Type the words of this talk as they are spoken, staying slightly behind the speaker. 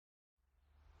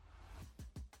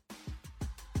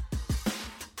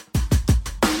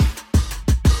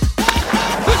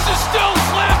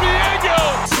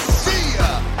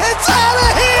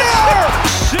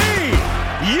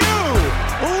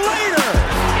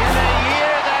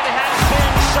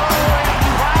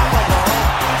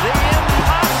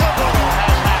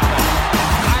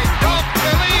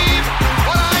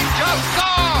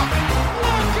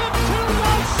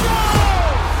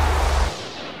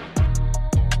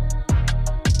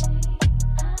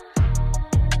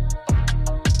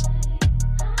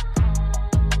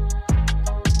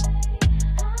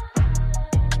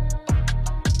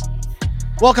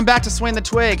Welcome back to Swing the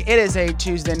Twig. It is a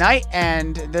Tuesday night,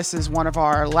 and this is one of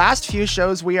our last few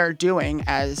shows we are doing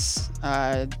as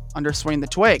under Swing the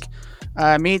Twig.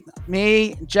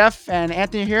 Me, Jeff, and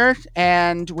Anthony here,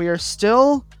 and we are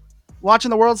still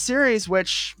watching the World Series,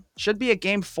 which should be a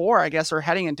Game 4, I guess, or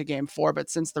heading into Game 4,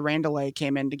 but since the rain delay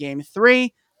came into Game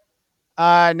 3,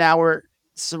 now we're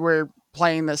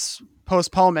playing this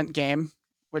postponement game,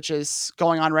 which is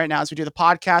going on right now as we do the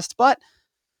podcast, but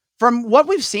from what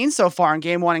we've seen so far in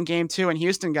Game 1 and Game 2 in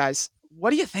Houston, guys,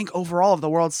 what do you think overall of the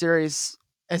World Series?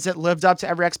 Has it lived up to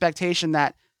every expectation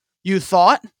that you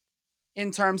thought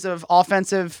in terms of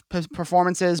offensive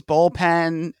performances,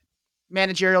 bullpen,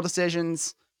 managerial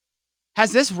decisions?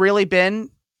 Has this really been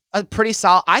a pretty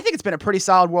solid? I think it's been a pretty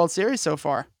solid World Series so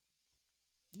far.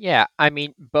 Yeah, I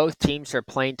mean, both teams are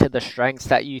playing to the strengths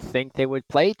that you think they would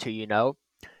play to.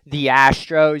 The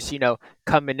Astros,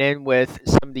 coming in with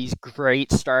some of these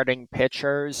great starting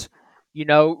pitchers,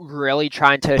 really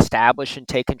trying to establish and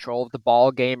take control of the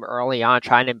ball game early on,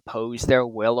 trying to impose their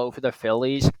will over the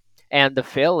Phillies. And the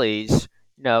Phillies,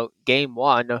 game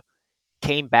one,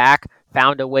 came back,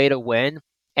 found a way to win.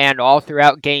 And all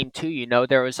throughout game two,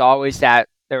 there was always that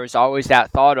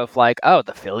thought of like, oh,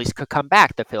 the Phillies could come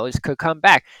back. The Phillies could come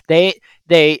back. They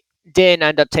didn't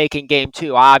end up taking game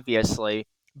two, obviously,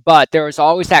 but there was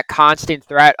always that constant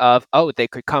threat of, oh, they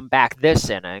could come back this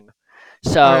inning.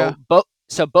 Oh yeah.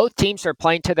 So both teams are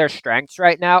playing to their strengths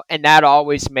right now, and that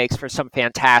always makes for some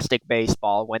fantastic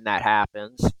baseball when that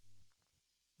happens.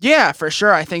 Yeah, for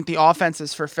sure. I think the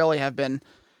offenses for Philly have been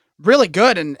really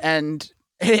good, and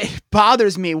it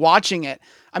bothers me watching it.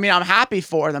 I mean, I'm happy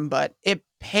for them, but it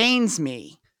pains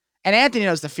me. And Anthony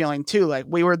knows the feeling too. Like,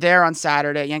 we were there on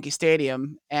Saturday at Yankee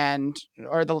Stadium,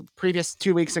 or the previous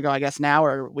 2 weeks ago, I guess now,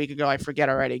 or a week ago, I forget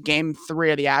already. Game 3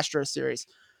 of the Astros series,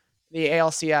 the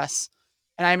ALCS.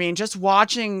 And I mean, just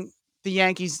watching the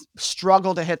Yankees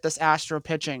struggle to hit this Astro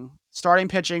pitching, starting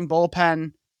pitching,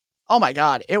 bullpen. Oh my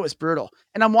God, it was brutal.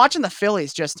 And I'm watching the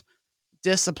Phillies just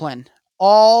discipline,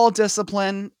 all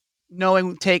discipline,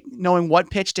 knowing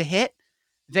what pitch to hit.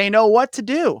 They know what to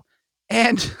do.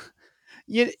 And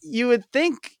you would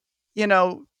think, you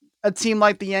know, a team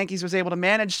like the Yankees was able to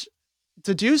manage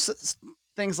to do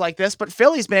things like this, but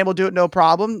Philly's been able to do it no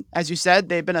problem. As you said,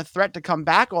 they've been a threat to come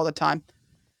back all the time.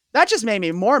 That just made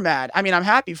me more mad. I mean, I'm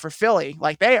happy for Philly.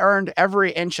 Like, they earned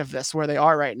every inch of this where they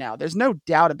are right now. There's no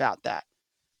doubt about that.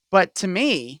 But to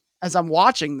me, as I'm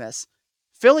watching this,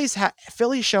 Philly's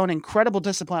shown incredible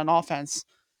discipline on offense,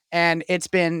 and it's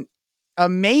been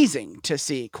amazing to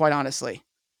see, quite honestly.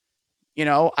 You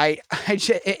know,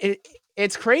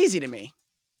 it's crazy to me.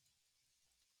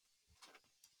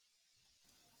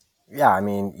 Yeah, I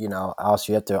mean,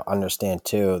 also you have to understand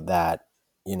too that,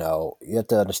 you have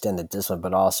to understand the discipline,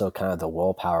 but also kind of the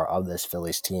willpower of this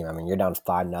Phillies team. I mean, you're down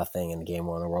 5-0 in game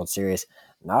one of the World Series.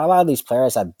 Not a lot of these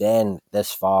players have been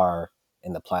this far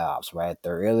in the playoffs, right?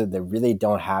 They really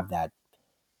don't have that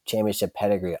championship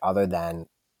pedigree other than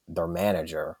their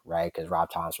manager, right? Because Rob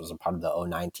Thomas was a part of the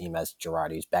 '09 team as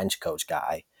Girardi's bench coach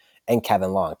guy, and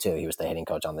Kevin Long too. He was the hitting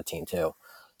coach on the team too.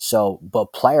 So,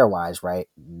 but player wise, right?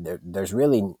 There's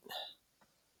really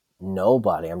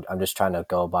nobody. I'm just trying to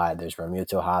go by. There's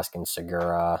Realmuto, Hoskins,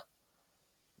 Segura,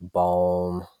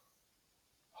 Bohm,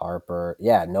 Harper.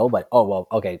 Yeah, nobody. Oh well,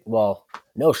 okay. Well,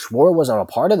 no, Schwarber wasn't a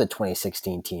part of the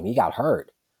 2016 team. He got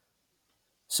hurt.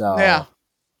 Yeah.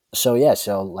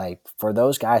 So like for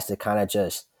those guys to kind of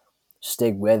just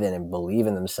stick with it and believe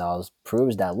in themselves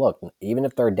proves that, look, even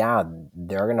if they're down,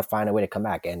 they're gonna find a way to come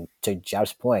back. And to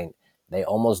Jeff's point, they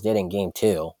almost did in game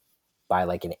two by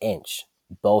like an inch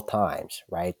both times,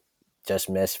 right?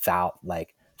 Just missed That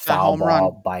foul home ball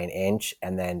run. by an inch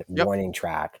and then Yep. warning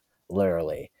track,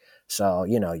 literally. So,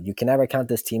 you can never count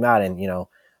this team out. And,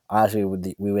 honestly,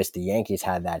 we wish the Yankees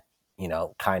had that,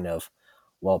 kind of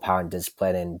willpower and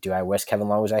discipline. And do I wish Kevin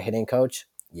Long was our hitting coach?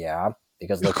 Yeah,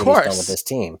 because Of look what he's done with course. this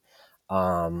team.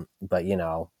 But,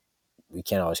 we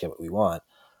can't always get what we want.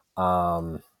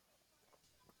 Um,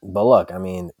 but look, I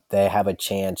mean, they have a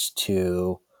chance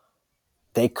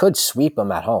they could sweep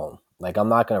them at home. Like, I'm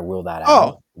not going to rule that out.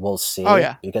 Oh. We'll Oh see,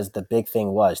 yeah. because the big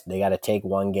thing was they got to take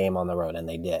one game on the road, and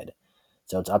they did.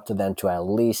 So it's up to them to at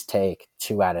least take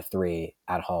 2 out of 3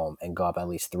 at home and go up at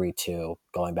least 3-2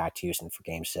 going back to Houston for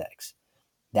game 6.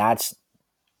 That's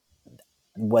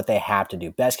what they have to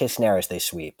do. Best case scenario is they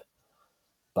sweep,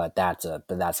 but that's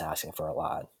asking for a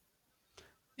lot.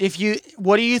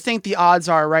 What do you think the odds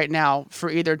are right now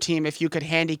for either team if you could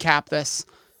handicap this?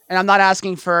 And I'm not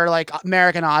asking for like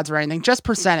American odds or anything, just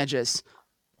percentages.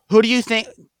 Who do you think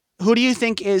who do you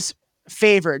think is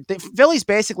favored? The Phillies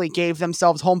basically gave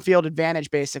themselves home field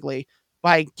advantage basically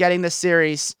by getting this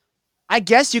series, I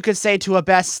guess you could say, to a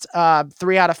best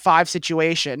 3 out of 5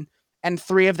 situation, and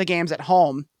 3 of the games at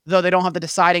home, though they don't have the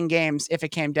deciding games if it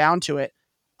came down to it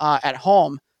at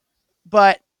home.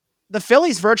 But the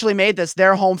Phillies virtually made this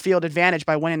their home field advantage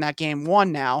by winning that game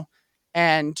 1 now.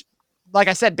 And like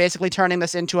I said, basically turning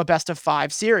this into a best of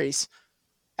 5 series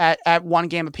at 1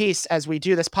 game apiece as we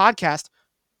do this podcast.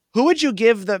 Who would you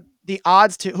give the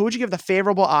odds to? Who would you give the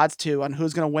favorable odds to on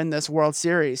who's going to win this World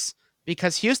Series?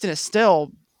 Because Houston is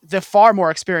still the far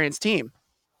more experienced team.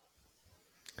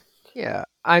 Yeah,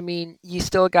 I mean, you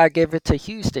still got to give it to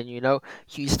Houston,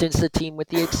 Houston's the team with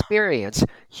the experience.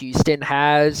 Houston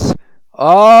has,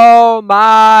 oh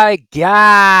my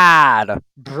God,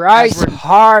 Bryce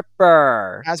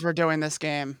Harper. As we're doing this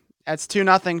game, it's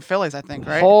 2-0 Phillies, I think,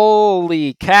 right?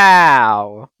 Holy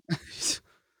cow.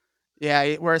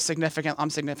 Yeah, I'm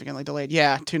significantly delayed.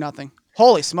 Yeah, 2-0.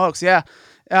 Holy smokes, yeah.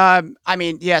 I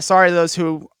mean, yeah, sorry to those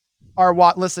who are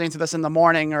listening to this in the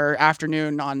morning or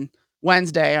afternoon on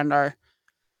Wednesday and are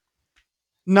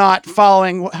not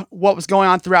following what was going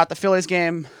on throughout the Phillies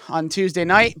game on Tuesday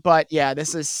night. But yeah,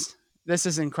 this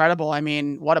is incredible. I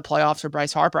mean, what a playoffs for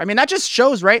Bryce Harper. I mean, that just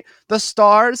shows, right? The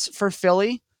stars for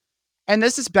Philly, and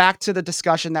this is back to the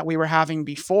discussion that we were having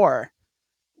before,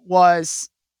 was,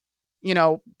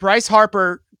 Bryce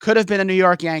Harper could have been a New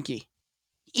York Yankee.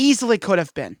 Easily could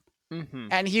have been. Mm-hmm.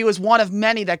 And he was one of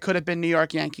many that could have been New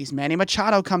York Yankees. Manny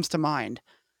Machado comes to mind.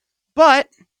 But,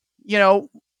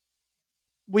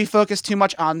 we focused too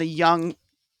much on the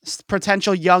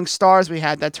potential young stars we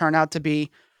had that turned out to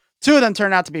be, 2 of them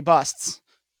turned out to be busts.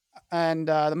 And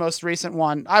the most recent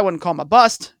one, I wouldn't call him a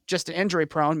bust, just an injury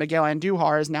prone. Miguel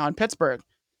Andujar is now in Pittsburgh.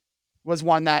 Was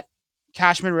one that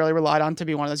Cashman really relied on to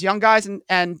be one of those young guys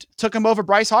and took him over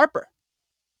Bryce Harper.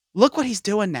 Look what he's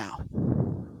doing now.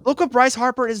 Look what Bryce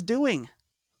Harper is doing.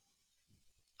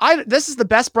 This is the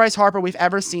best Bryce Harper we've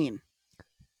ever seen.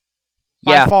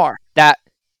 By far.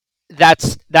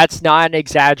 That's not an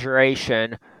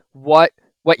exaggeration. What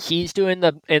he's doing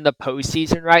in the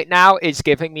postseason right now is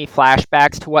giving me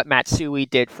flashbacks to what Matsui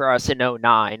did for us in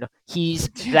 2009. He's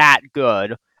that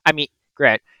good. I mean,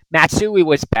 Grant, Matsui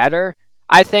was better.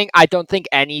 I don't think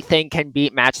anything can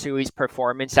beat Matsui's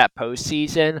performance at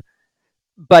postseason.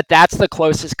 But that's the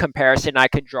closest comparison I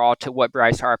can draw to what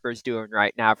Bryce Harper's doing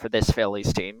right now for this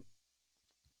Phillies team.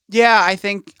 Yeah, I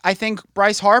think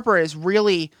Bryce Harper is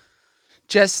really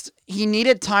just, he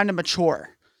needed time to mature.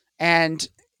 And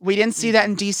we didn't see that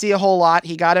in DC a whole lot.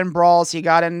 He got in brawls. He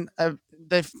got in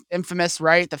the infamous,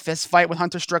 the fist fight with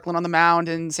Hunter Strickland on the mound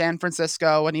in San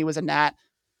Francisco when he was a Nat.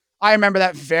 I remember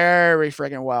that very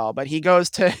friggin' well. But he goes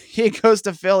to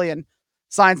Philly and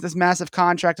signs this massive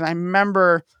contract. And I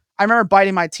remember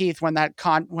biting my teeth when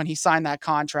he signed that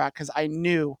contract, because I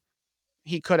knew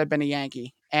he could have been a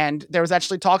Yankee. And there was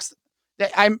actually talks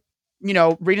that I'm,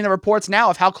 reading the reports now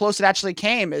of how close it actually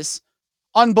came is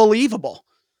unbelievable.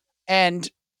 And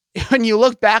when you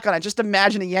look back on it, just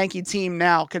imagine a Yankee team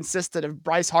now consisted of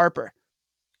Bryce Harper.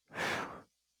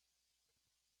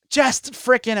 Just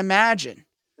freaking imagine.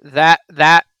 That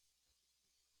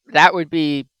would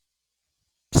be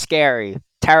scary,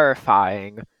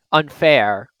 terrifying,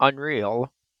 unfair,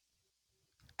 unreal.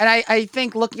 And I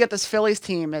think looking at this Phillies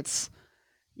team, it's,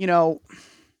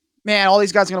 man, all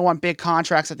these guys are going to want big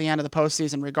contracts at the end of the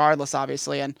postseason regardless,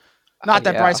 obviously. And not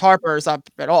that Bryce Harper is up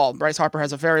at all. Bryce Harper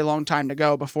has a very long time to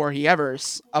go before he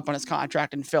ever's up on his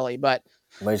contract in Philly. But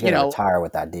he's going to retire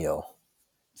with that deal.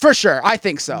 For sure. I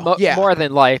think so. Yeah. More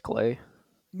than likely.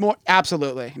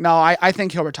 Absolutely. No, I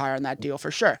think he'll retire in that deal for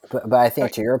sure. But I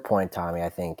think to your point, Tommy, I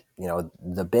think,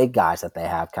 the big guys that they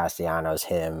have, Castellanos,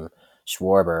 him,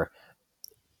 Schwarber,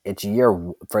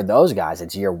 for those guys,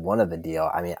 it's year 1 of the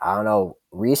deal. I mean, I don't know.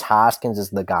 Rhys Hoskins is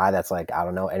the guy that's like, I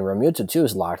don't know. And Realmuto too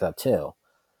is locked up too.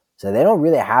 So they don't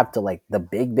really have to, the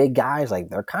big guys,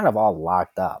 they're kind of all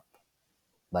locked up.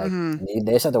 They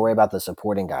just have to worry about the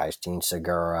supporting guys, Gene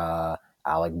Segura,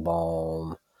 Alec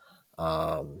Bohm,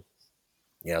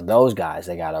 those guys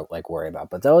they got to worry about.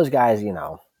 But those guys,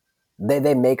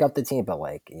 they make up the team, but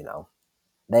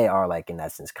they are in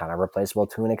essence kind of replaceable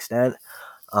to an extent.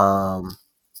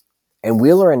 And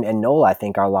Wheeler and Nola, I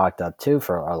think, are locked up too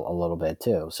for a little bit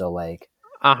too. So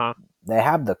they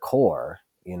have the core,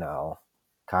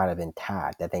 kind of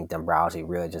intact. I think Dombrowski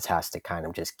really just has to kind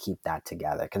of just keep that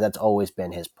together, because that's always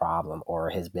been his problem, or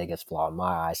his biggest flaw in my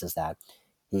eyes, is that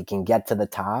he can get to the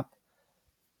top,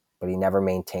 but he never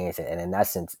maintains it. And in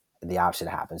essence, the opposite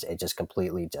happens. It just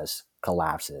completely just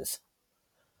collapses.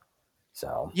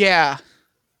 So yeah,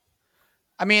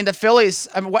 I mean the Phillies,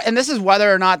 and this is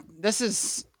whether or not this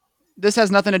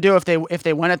has nothing to do if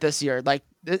they win it this year.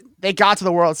 they got to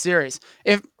the World Series.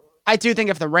 If I do think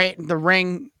if the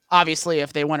ring, obviously,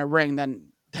 if they win a ring, then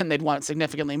they'd want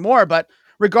significantly more. But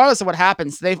regardless of what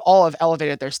happens, they've all have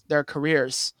elevated their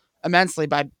careers immensely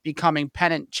by becoming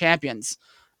pennant champions.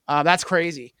 That's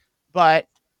crazy, but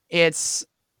it's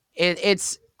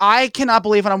I cannot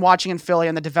believe when I'm watching in Philly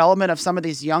and the development of some of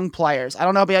these young players. I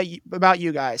don't know about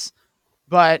you guys,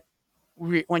 but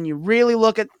when you really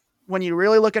look at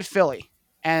Philly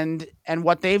and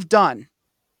what they've done,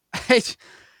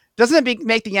 doesn't it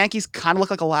make the Yankees kind of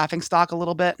look like a laughing stock a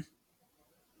little bit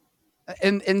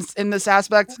in this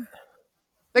aspect?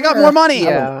 They got more money.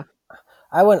 Yeah.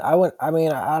 I wouldn't. I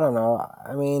mean, I don't know.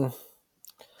 I mean,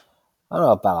 I don't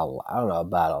know about. I don't know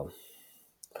about a.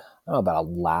 I don't know about a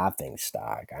laughing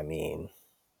stock. I mean,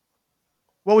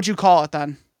 What would you call it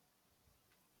then?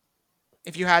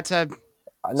 If you had to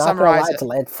I'm not gonna summarize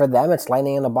lie. it, For them, it's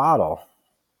lightning in a bottle.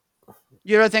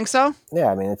 you don't think so?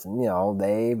 Yeah, I mean, it's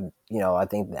they I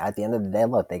think at the end of the day,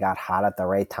 look, they got hot at the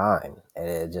right time, and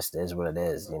it just is what it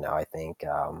is. I think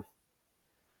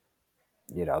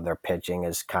their pitching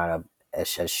is kind of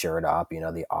has shored up.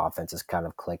 The offense is kind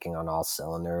of clicking on all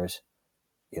cylinders.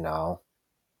 You know,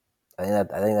 I think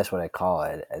that's what I call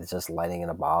it. It's just lightning in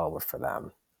a bottle for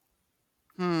them.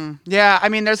 Yeah, I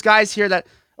mean, there's guys here that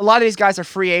a lot of these guys are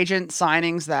free agent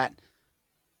signings that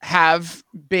have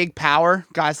big power.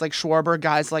 Guys like Schwarber,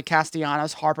 guys like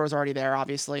Castellanos, Harper's already there,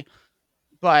 obviously,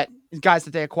 but guys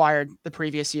that they acquired the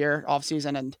previous year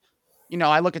offseason. And,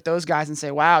 I look at those guys and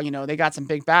say, wow, they got some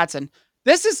big bats. And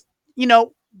this is,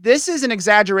 this is an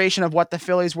exaggeration of what the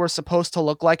Phillies were supposed to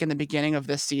look like in the beginning of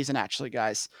this season, actually,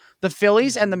 guys. The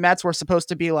Phillies and the Mets were supposed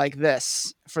to be like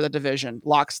this for the division,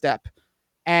 lockstep.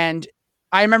 And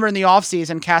I remember in the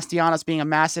offseason, Castellanos being a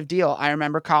massive deal. I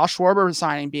remember Kyle Schwarber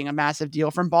signing being a massive deal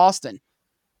from Boston.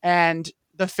 And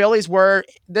the Phillies were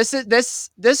this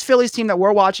Phillies team that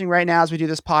we're watching right now as we do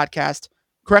this podcast.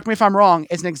 Correct me if I'm wrong,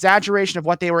 is an exaggeration of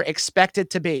what they were expected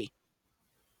to be.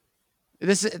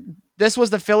 This was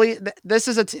the Philly. This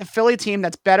is a Philly team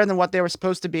that's better than what they were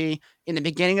supposed to be in the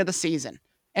beginning of the season,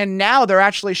 and now they're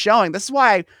actually showing. This is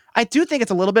why I do think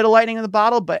it's a little bit of lightning in the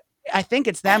bottle, but I think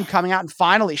it's them coming out and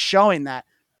finally showing that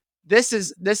this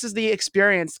is the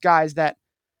experienced guys that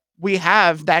we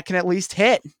have that can at least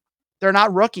hit. They're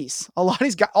not rookies. A lot of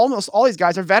these guys, almost all these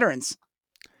guys are veterans.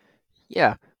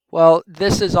 Yeah. Well,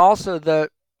 this is also they're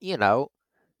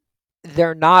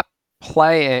not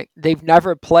playing. They've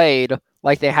never played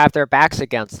like they have their backs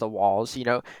against the walls.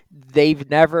 They've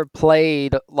never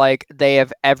played like they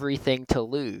have everything to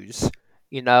lose.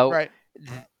 Right.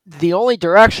 The only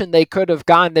direction they could have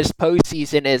gone this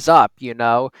postseason is up.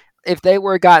 If they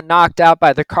got knocked out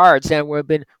by the Cards, then would have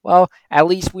been, well, at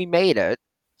least we made it.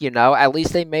 At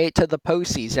least they made it to the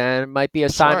postseason. It might be a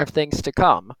sign Sure. of things to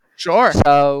come. Sure.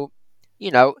 So,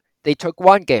 they took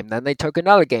one game, then they took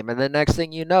another game, and the next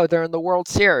thing you know, they're in the World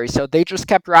Series. So they just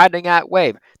kept riding that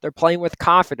wave. They're playing with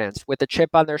confidence, with a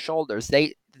chip on their shoulders.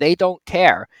 They don't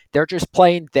care. They're just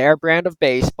playing their brand of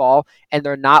baseball, and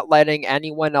they're not letting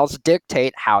anyone else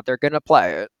dictate how they're going to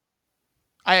play it.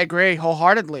 I agree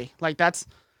wholeheartedly. Like that's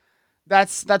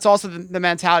also the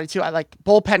mentality too. I like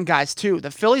bullpen guys too. The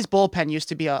Phillies bullpen used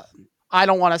to be I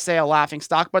don't want to say a laughing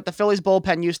stock, but the Phillies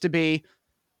bullpen used to be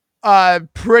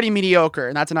pretty mediocre,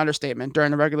 and that's an understatement during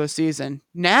the regular season.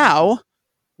 Now,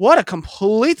 what a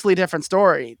completely different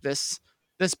story this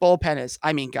bullpen is.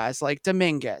 I mean, guys like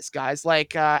Dominguez, guys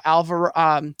like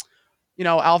Alvarado,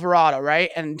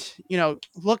 right? And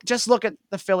look at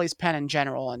the Phillies pen in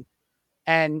general,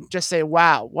 and just say,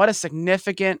 wow, what a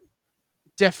significant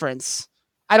difference.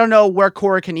 I don't know where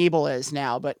Corey Knebel is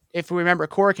now, but if we remember,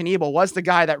 Corey Knebel was the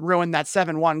guy that ruined that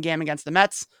 7-1 game against the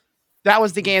Mets. That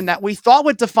was the game that we thought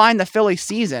would define the Philly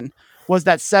season, was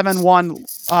that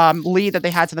 7-1 lead that they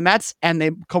had to the Mets, and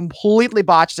they completely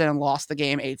botched it and lost the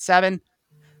game 8-7.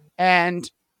 And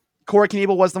Corey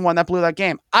Knebel was the one that blew that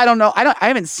game. I don't know. I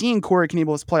haven't seen Corey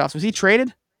Knebel's playoffs. Was he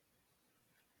traded?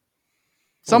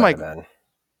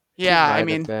 Yeah, I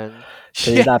mean, so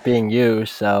he's not being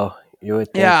used, so you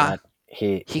would think that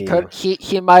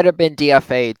he might have been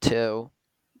DFA'd too.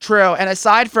 True. And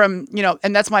aside from,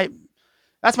 and that's my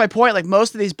point. Like,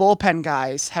 most of these bullpen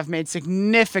guys have made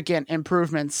significant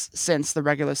improvements since the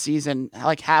regular season,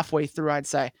 like halfway through, I'd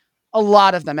say. A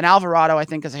lot of them. And Alvarado, I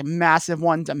think, is a massive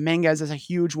one. Dominguez is a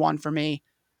huge one for me.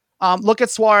 Look at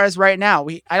Suarez right now.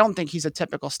 I don't think he's a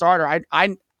typical starter.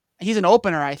 He's an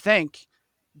opener, I think,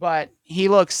 but he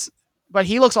looks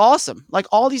awesome. Like,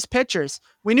 all these pitchers,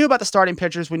 we knew about the starting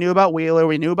pitchers. We knew about Wheeler.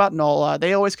 We knew about Nola.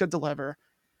 They always could deliver.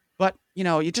 But,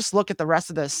 you just look at the rest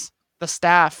of the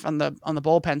staff on the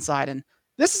bullpen side, and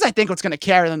this is, I think, what's going to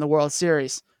carry them in the World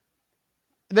Series.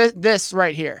 this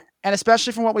right here, and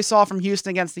especially from what we saw from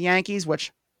Houston against the Yankees,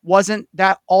 which wasn't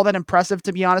that all that impressive,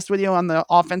 to be honest with you, on the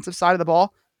offensive side of the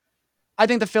ball. I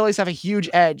think the Phillies have a huge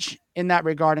edge in that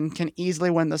regard and can easily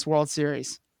win this World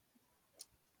Series.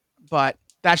 But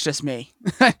that's just me.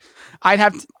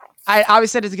 I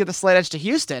obviously had to give the slight edge to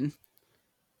Houston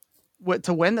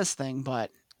to win this thing, but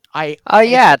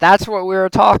yeah, that's what we were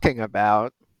talking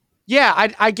about. Yeah,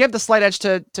 I give the slight edge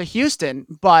to Houston,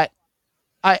 but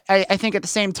I think at the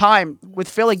same time, with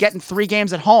Philly getting 3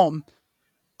 games at home,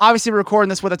 obviously we're recording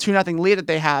this with a 2-0 lead that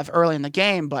they have early in the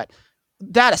game, but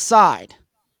that aside,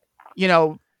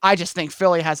 I just think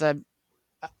Philly has a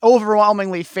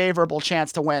overwhelmingly favorable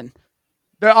chance to win.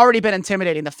 They've already been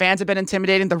intimidating. The fans have been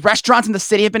intimidating. The restaurants in the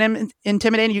city have been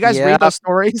intimidating. You guys read those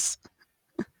stories?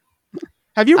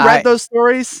 Have you read those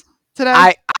stories today?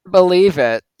 I believe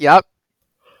it. Yep.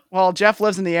 Well, Jeff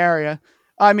lives in the area.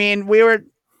 I mean,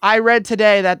 I read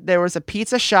today that there was a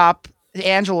pizza shop,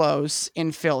 Angelo's,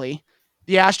 in Philly.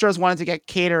 The Astros wanted to get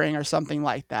catering or something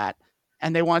like that,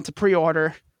 and they wanted to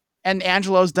pre-order, and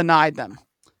Angelo's denied them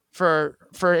for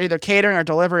either catering or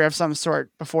delivery of some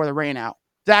sort before the rain out.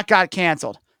 That got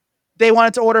canceled. They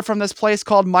wanted to order from this place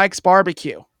called Mike's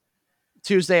Barbecue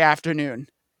Tuesday afternoon.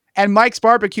 And Mike's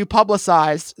Barbecue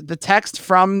publicized the text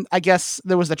from, I guess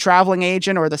there was the traveling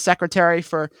agent or the secretary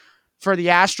for the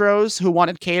Astros who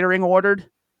wanted catering ordered,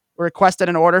 requested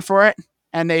an order for it,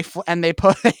 and they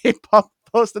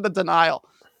posted the denial.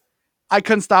 I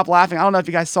couldn't stop laughing. I don't know if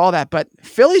you guys saw that, but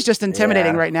Philly's just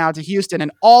intimidating right now to Houston in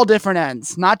all different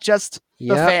ends, not just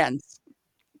the fans.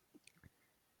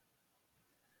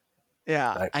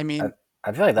 Yeah, I mean,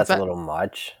 I feel like that's a little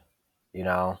much,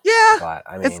 Yeah, but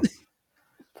I mean,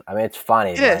 it's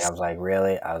funny. I was like,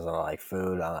 really? I was on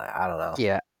food. I don't know.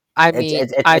 Yeah, I mean,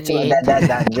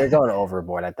 that you're going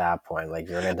overboard at that point. Like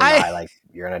you're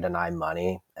gonna deny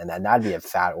money, and then that'd be a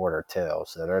fat order too.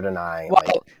 So they're denying.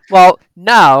 Well,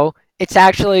 no. It's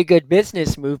actually a good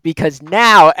business move because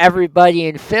now everybody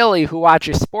in Philly who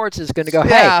watches sports is going to go,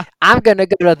 hey, I'm going to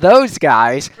go to those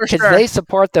guys because they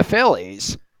support the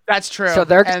Phillies. That's true. So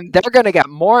they're going to get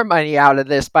more money out of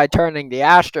this by turning the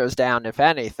Astros down, if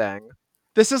anything.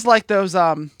 This is like those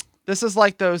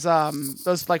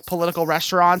political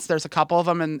restaurants. There's a couple of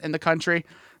them in the country.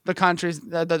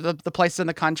 The places in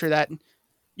the country that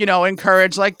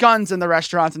encourage like guns in the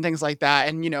restaurants and things like that.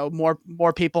 And,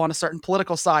 more people on a certain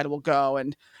political side will go.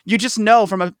 And you just know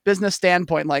from a business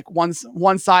standpoint, like one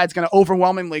side's going to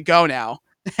overwhelmingly go now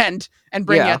and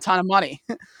bring you a ton of money.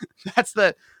 That's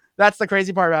the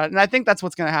crazy part about it. And I think that's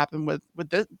what's going to happen with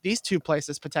these two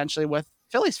places potentially with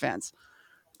Phillies fans.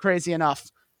 Crazy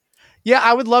enough. Yeah,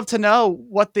 I would love to know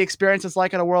what the experience is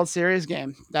like at a World Series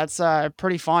game. That's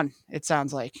pretty fun, it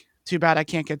sounds like. Too bad I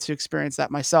can't get to experience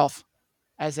that myself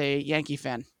as a Yankee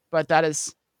fan, but that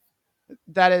is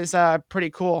pretty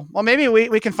cool. Well, maybe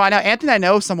we can find out. Anthony, I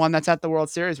know someone that's at the World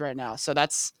Series right now, so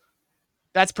that's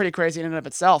pretty crazy in and of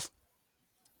itself.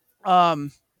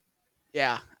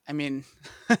 Yeah, I mean,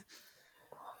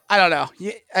 I don't know.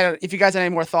 If you guys have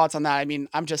any more thoughts on that, I mean,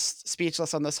 I'm just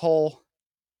speechless on this whole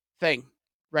thing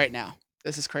right now.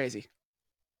 This is crazy.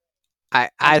 I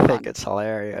think it's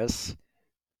hilarious.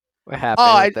 What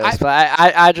happened with this? But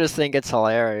I just think it's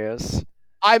hilarious.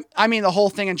 I mean the whole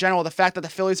thing in general, the fact that the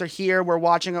Phillies are here, we're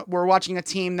watching a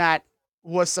team that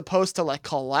was supposed to like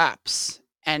collapse,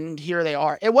 and here they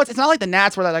are. It's not like the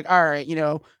Nats where they're like, all right,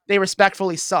 they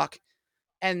respectfully suck,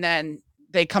 and then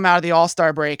they come out of the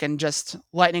All-Star break and just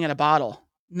lightning in a bottle.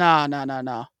 No.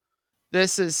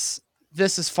 This is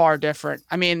far different.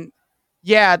 I mean,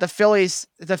 yeah, the Phillies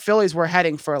were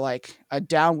heading for like a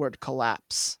downward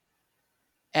collapse,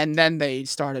 and then they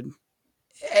started.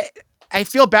 I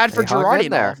feel bad for Girardi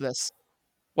in all of this.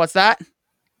 What's that?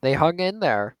 They hung in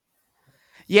there.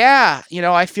 Yeah,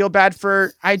 I do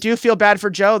feel bad for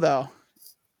Joe though.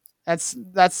 That's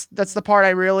the part I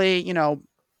really,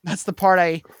 that's the part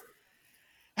I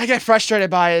get frustrated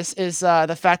by is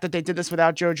the fact that they did this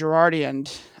without Joe Girardi, and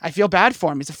I feel bad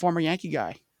for him. He's a former Yankee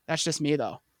guy. That's just me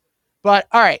though. But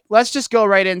all right, let's just go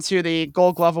right into the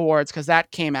Gold Glove Awards because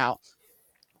that came out.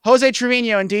 Jose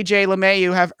Trevino and DJ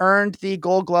LeMahieu have earned the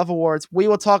Gold Glove Awards. We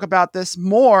will talk about this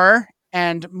more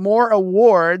and more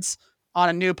awards on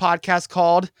a new podcast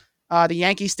called The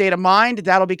Yankee State of Mind.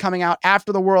 That'll be coming out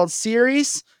after the World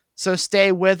Series, so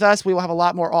stay with us. We will have a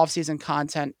lot more off-season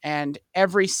content, and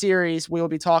every series we will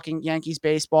be talking Yankees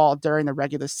baseball during the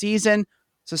regular season,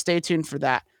 so stay tuned for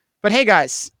that. But hey,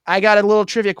 guys, I got a little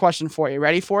trivia question for you.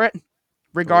 Ready for it?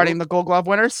 Regarding the Gold Glove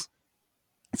winners?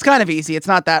 It's kind of easy. It's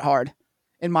not that hard.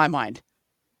 In my mind.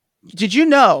 Did you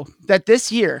know that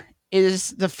this year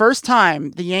is the first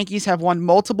time the Yankees have won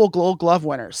multiple Gold Glove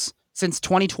winners since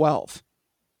 2012.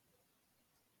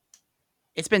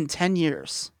 It's been 10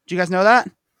 years. Do you guys know that?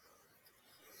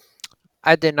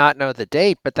 I did not know the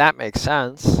date, but that makes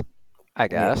sense, I Yeah,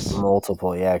 guess.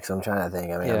 multiple. Yeah, because I'm trying to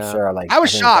think. I mean, I'm Yeah. sure. Like, I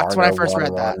was think shocked when I Garner first won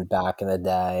read that. one back in the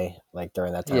day. Like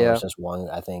during that time, it Yeah. was just one.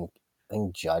 I think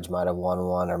Judge might have won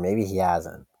one, or maybe he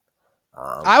hasn't.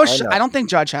 I know. don't think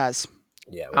Judge has,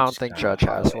 Yeah, I which don't is think kind of Judge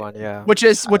has highly, one, yeah. which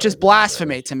is highly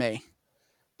blasphemy to me.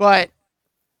 But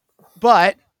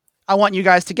I want you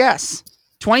guys to guess.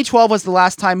 2012 was the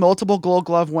last time multiple Gold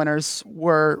Glove winners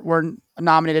were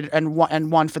nominated and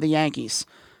won for the Yankees.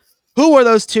 Who were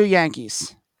those two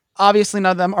Yankees? Obviously,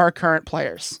 none of them are current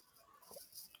players.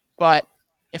 But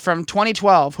from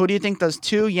 2012, who do you think those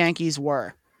two Yankees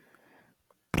were?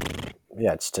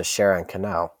 Yeah, it's Teixeira and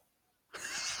Cano.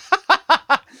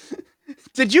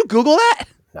 Did you Google that?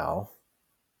 No.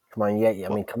 Come on, yeah.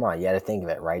 I mean, come on. You had to think of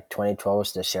it, right? 2012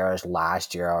 was Teixeira's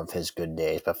last year of his good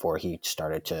days before he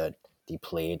started to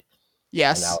deplete, and that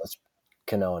Yes. was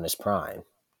Cano in his prime.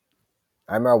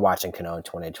 I remember watching Cano in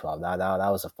 2012. That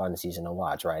was a fun season to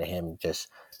watch, right? Him just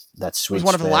that It sweet was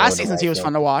one of the spin last with the seasons right he was thing.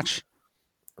 fun to watch.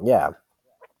 Yeah,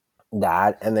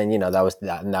 that, and then that was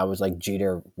that, and that was like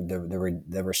Jeter,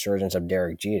 the resurgence of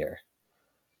Derek Jeter.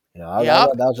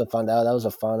 Yep. That was a fun that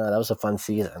was a fun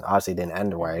season. Obviously, it didn't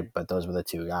end right, but those were the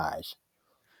two guys.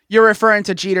 You're referring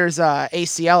to Jeter's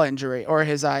ACL injury or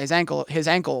his ankle His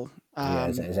ankle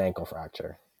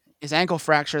fracture. his ankle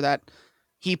fracture that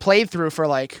he played through for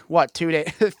like what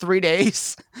 3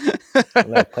 days.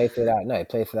 No, he played through that. No, he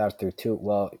played through that through two.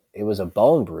 Well, it was a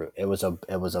bone bruise. It was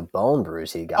a bone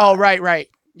bruise he got. Oh, right, And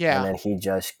yeah, then he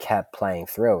just kept playing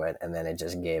through it, and then it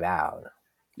just gave out.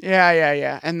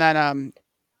 yeah, and then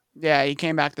he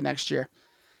came back the next year,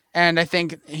 and I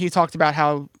think he talked about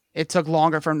how it took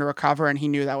longer for him to recover, and he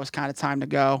knew that was kind of time to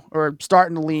go, or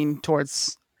starting to lean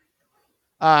towards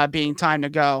being time to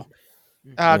go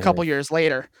a couple years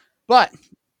later. But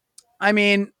I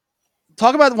mean,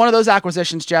 talk about one of those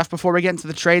acquisitions, Jeff, before we get into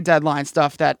the trade deadline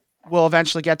stuff that we'll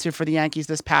eventually get to for the Yankees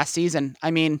this past season.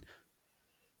 I mean,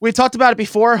 we talked about it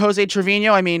before, Jose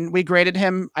Trevino. I mean, we graded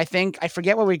him. I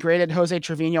forget what we graded Jose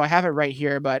Trevino. I have it right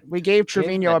here, but we gave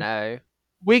Trevino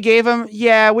we gave him,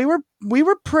 we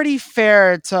were pretty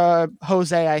fair to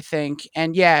Jose, I think.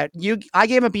 And yeah, I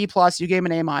gave him a B plus, you gave him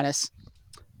an A minus.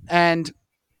 And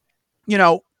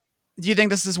do you think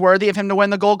this is worthy of him to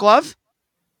win the Gold Glove?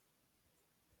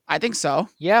 I think so.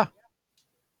 Yeah.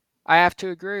 I have to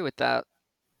agree with that.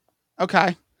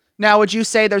 Okay. Now, would you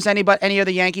say there's any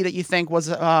other Yankee that you think was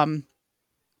kind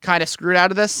of screwed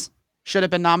out of this? Should have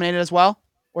been nominated as well,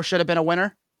 or should have been a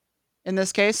winner in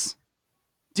this case?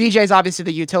 DJ's obviously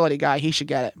the utility guy; he should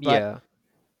get it. But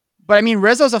I mean,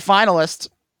 Rizzo's a finalist.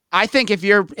 I think if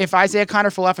Isaiah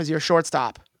Kiner-Falefa is your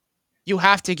shortstop, you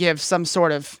have to give some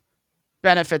sort of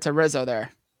benefit to Rizzo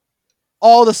there.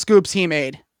 All the scoops he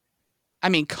made. I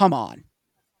mean, come on.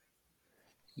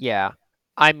 Yeah.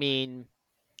 I mean,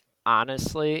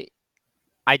 honestly,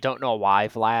 I don't know why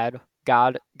Vlad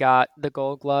got the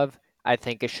Gold Glove. I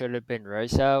think it should have been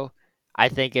Rizzo. I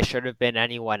think it should have been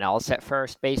anyone else at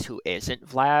first base who isn't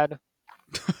Vlad.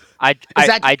 I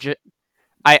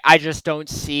just don't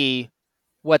see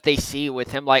what they see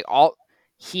with him. Like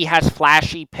he has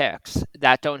flashy picks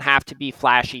that don't have to be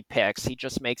flashy picks. He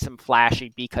just makes them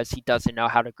flashy because he doesn't know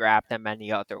how to grab them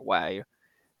any other way.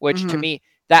 Which to me,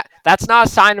 that's not a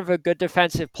sign of a good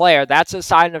defensive player. That's a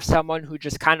sign of someone who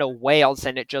just kind of wails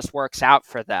and it just works out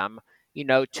for them.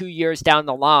 2 years down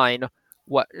the line,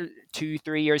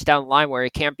 2-3 years down the line, where he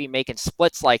can't be making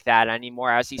splits like that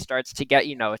anymore as he starts to get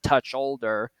a touch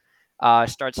older,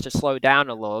 starts to slow down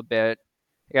a little bit.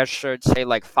 I guess I should say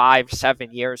like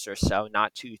 5-7 years or so,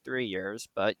 not 2-3 years.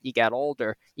 But you get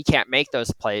older, you can't make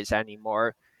those plays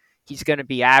anymore. He's going to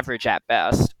be average at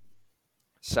best.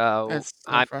 So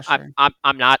I'm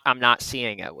not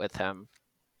seeing it with him.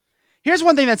 Here's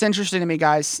one thing that's interesting to me,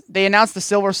 guys. They announced the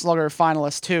Silver Slugger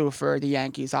finalists too for the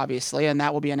Yankees, obviously, and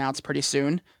that will be announced pretty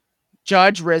soon.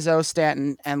 Judge, Rizzo,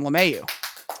 Stanton, and LeMahieu.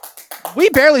 We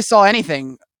barely saw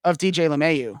anything of DJ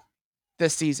LeMahieu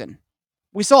this season.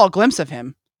 We saw a glimpse of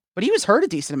him, but he was hurt a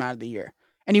decent amount of the year,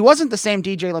 and he wasn't the same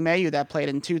DJ LeMahieu that played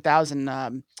in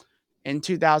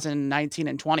 2019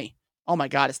 and 20. Oh my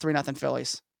God, it's 3-0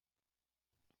 Phillies.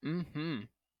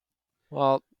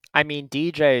 Well, I mean,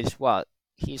 DJ's what?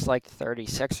 He's like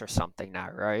 36 or something now,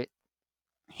 right?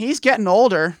 He's getting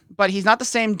older, but he's not the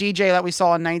same DJ that we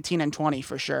saw in 19 and 20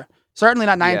 for sure. Certainly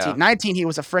not 19. Yeah. 19, he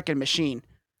was a freaking machine.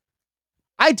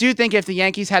 I do think if the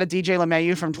Yankees had a DJ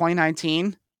LeMahieu from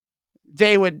 2019,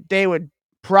 they would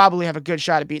probably have a good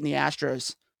shot at beating the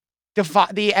Astros.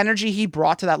 the energy he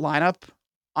brought to that lineup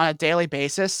on a daily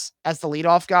basis as the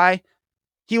leadoff guy,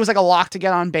 he was like a lock to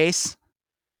get on base.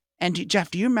 And Jeff,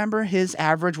 do you remember his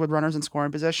average with runners in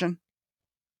scoring position?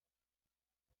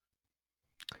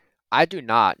 I do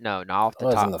not. No, not off It the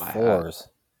was top in the of my head. fours.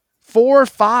 4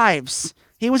 5s.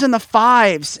 He was in the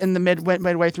 5s in the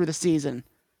midway through the season.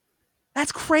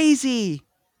 That's crazy.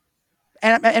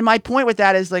 And my point with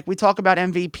that is, like, we talk about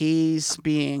MVPs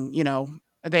being,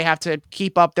 they have to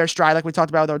keep up their stride, like we talked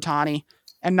about with Ohtani,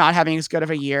 and not having as good of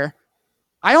a year.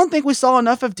 I don't think we saw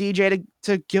enough of DJ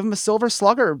to give him a Silver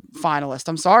Slugger finalist.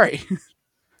 I'm sorry.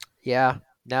 Yeah,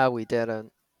 no, we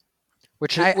didn't.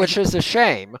 Which I- is a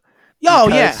shame Oh,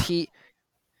 because yeah.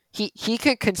 he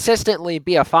can consistently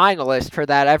be a finalist for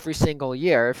that every single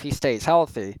year if he stays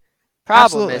healthy. Problem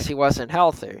Absolutely. is he wasn't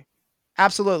healthy.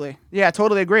 Absolutely. Yeah,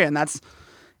 totally agree. And that's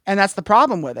the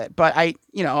problem with it. But I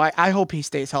hope he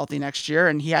stays healthy next year.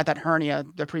 And he had that hernia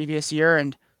the previous year,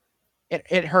 and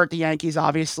it hurt the Yankees,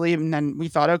 obviously. And then we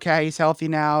thought, okay, he's healthy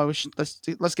now.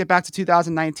 Let's get back to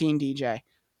 2019 DJ.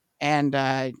 And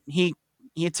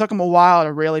it took him a while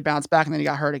to really bounce back, and then he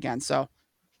got hurt again. So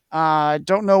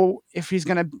don't know if he's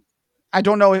gonna. I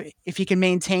don't know if he can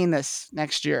maintain this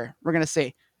next year. We're gonna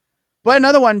see. But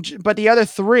the other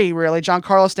three really: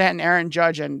 Giancarlo Stanton, Aaron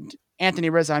Judge, and Anthony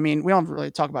Rizzo. I mean, we don't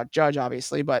really talk about Judge,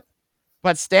 obviously, but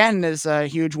Stanton is a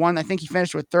huge one. I think he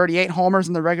finished with 38 homers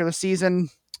in the regular season,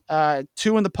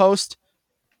 2 in the post.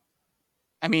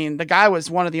 I mean, the guy was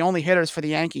one of the only hitters for the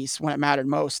Yankees when it mattered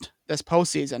most this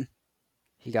postseason.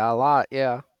 He got a lot,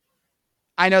 yeah.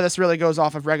 I know this really goes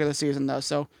off of regular season, though,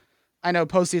 so I know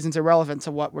postseason's irrelevant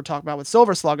to what we're talking about with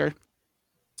Silver Slugger.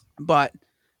 But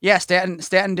yeah,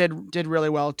 Stanton did really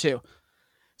well too.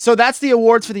 So that's the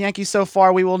awards for the Yankees so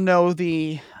far. We will know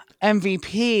the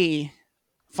MVP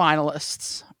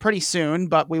finalists pretty soon,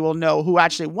 but we will know who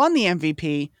actually won the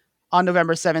MVP on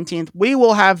November 17th. We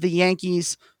will have the Yankee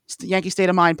State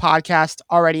of Mind podcast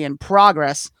already in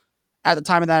progress at the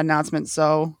time of that announcement.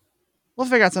 So we'll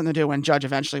figure out something to do when Judge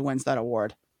eventually wins that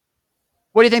award.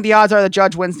 What do you think the odds are that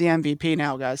Judge wins the MVP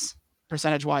now, guys,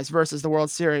 percentage-wise, versus the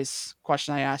World Series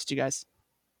question I asked you guys?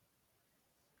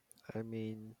 I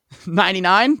mean,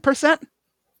 99%?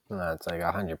 No, it's like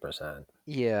 100%.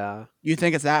 yeah. You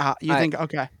think it's that high? You think,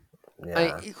 okay.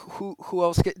 Yeah. Who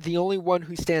else? The only one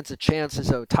who stands a chance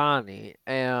is Ohtani,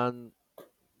 and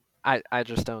I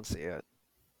just don't see it.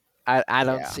 I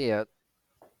don't see it.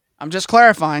 I'm just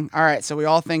clarifying. All right, so we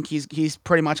all think he's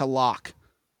pretty much a lock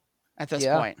at this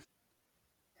point.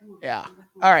 Yeah.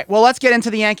 All right. Well, let's get into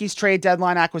the Yankees trade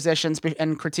deadline acquisitions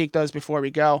and critique those before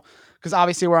we go, because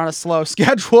obviously we're on a slow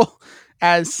schedule,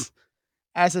 as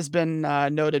has been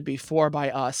noted before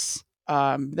by us.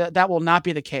 That will not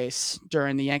be the case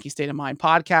during the Yankee State of Mind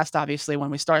podcast, obviously, when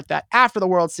we start that after the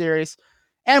World Series.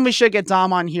 And we should get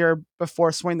Dom on here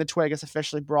before Swing the Twig is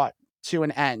officially brought to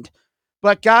an end.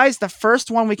 But guys, the first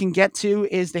one we can get to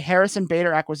is the Harrison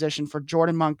Bader acquisition for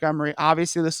Jordan Montgomery.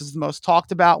 Obviously, this is the most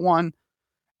talked about one,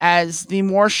 as the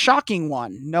more shocking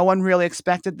one. No one really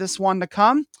expected this one to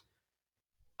come.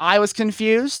 I was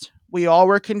confused. We all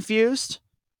were confused.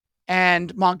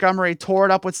 And Montgomery tore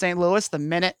it up with St. Louis the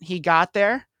minute he got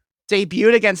there.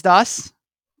 Debuted against us.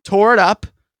 Tore it up.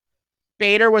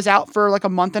 Bader was out for like a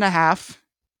month and a half.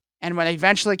 And when he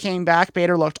eventually came back,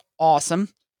 Bader looked awesome.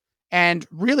 And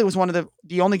really was one of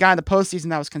the only guy in the postseason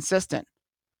that was consistent.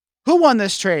 Who won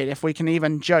this trade, if we can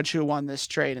even judge who won this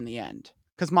trade in the end?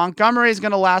 Because Montgomery is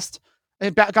going to last.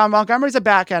 Montgomery's a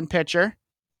back-end pitcher.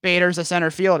 Bader's a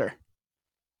center fielder.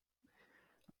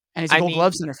 And he's a Gold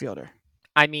Glove center fielder.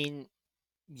 I mean,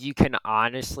 you can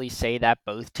honestly say that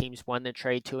both teams won the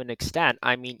trade to an extent.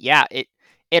 I mean, yeah,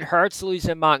 it hurts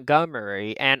losing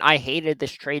Montgomery, and I hated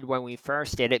this trade when we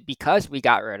first did it because we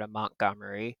got rid of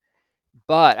Montgomery.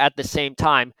 But at the same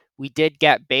time, we did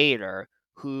get Bader,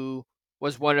 who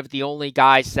was one of the only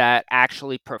guys that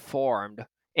actually performed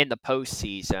in the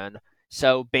postseason.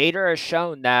 So Bader has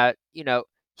shown that,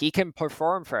 he can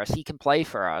perform for us. He can play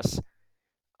for us.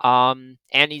 And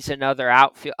he's a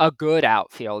good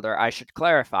outfielder. I should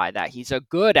clarify that. He's a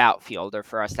good outfielder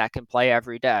for us that can play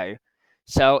every day.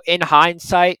 So in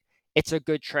hindsight, it's a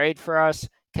good trade for us.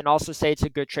 Can also say it's a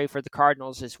good trade for the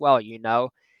Cardinals as well,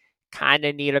 Kind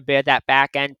of need a bit of that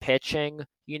back-end pitching,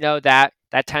 that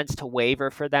tends to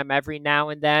waver for them every now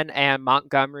and then, and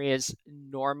Montgomery is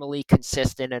normally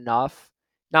consistent enough.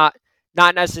 Not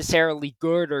necessarily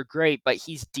good or great, but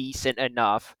he's decent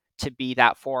enough to be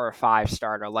that 4 or 5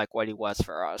 starter like what he was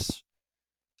for us.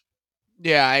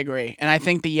 Yeah, I agree. And I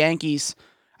think the Yankees,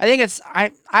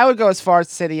 I would go as far as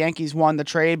to say the Yankees won the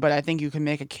trade, but I think you can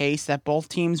make a case that both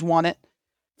teams won it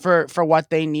for what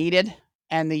they needed.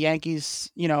 and the Yankees,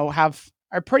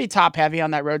 are pretty top heavy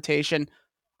on that rotation.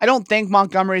 I don't think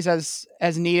Montgomery's as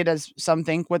needed as some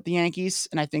think with the Yankees,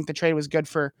 and I think the trade was good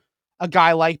for a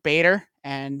guy like Bader.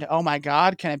 And oh my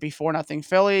God, can it be 4-0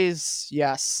 Phillies?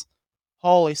 Yes.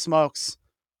 Holy smokes,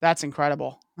 that's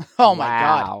incredible. Oh my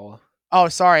God. Wow. Oh,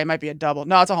 sorry, it might be a double.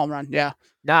 No, it's a home run. Yeah,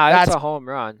 Nah, it's that's a home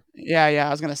run. yeah. I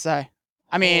was gonna say.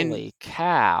 I mean, Holy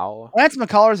cow. Lance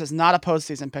McCullers is not a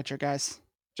postseason pitcher, guys.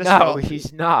 Just for No, all of you.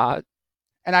 he's not.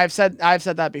 And I've said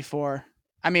that before.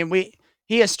 I mean,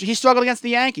 he struggled against the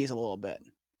Yankees a little bit,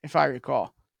 if I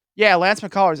recall. Yeah, Lance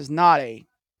McCullers is not a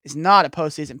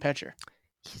postseason pitcher.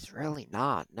 He's really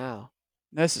not. No.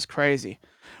 This is crazy.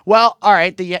 Well, all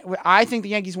right. I think the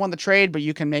Yankees won the trade, but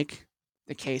you can make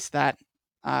the case that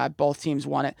both teams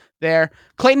won it there.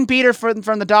 Clayton Beeter from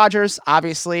the Dodgers,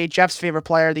 obviously Jeff's favorite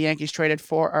player. The Yankees traded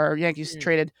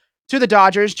to the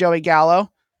Dodgers, Joey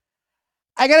Gallo.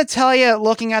 I gotta tell you,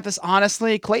 looking at this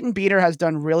honestly, Clayton Beeter has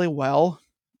done really well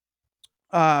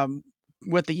um,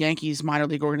 with the Yankees minor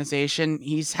league organization.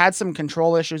 He's had some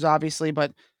control issues, obviously,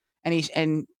 but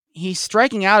he's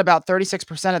striking out about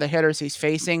 36% of the hitters he's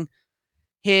facing.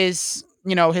 His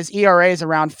ERA is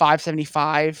around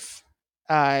 5.75.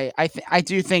 I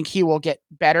do think he will get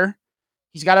better.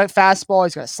 He's got a fastball,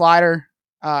 he's got a slider,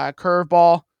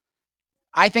 curveball.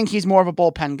 I think he's more of a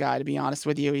bullpen guy, to be honest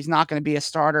with you. He's not going to be a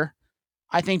starter.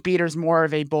 I think Beater's more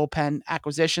of a bullpen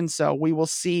acquisition, so we will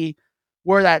see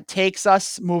where that takes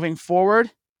us moving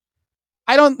forward.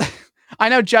 I don't. I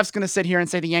know Jeff's going to sit here and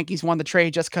say the Yankees won the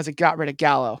trade just because it got rid of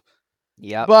Gallo,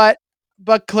 Yep. but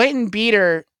Clayton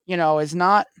Beeter, is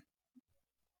not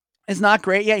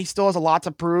great yet. He still has a lot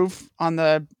to prove on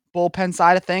the bullpen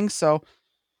side of things. So,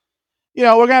 we're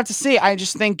gonna have to see. I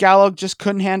just think Gallo just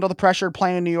couldn't handle the pressure of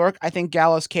playing in New York. I think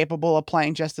Gallo's capable of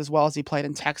playing just as well as he played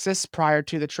in Texas prior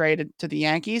to the trade to the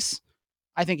Yankees.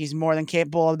 I think he's more than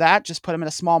capable of that. Just put him in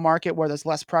a small market where there's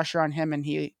less pressure on him and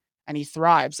he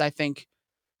thrives. I think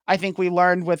we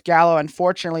learned with Gallo,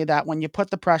 unfortunately, that when you put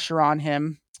the pressure on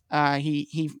him,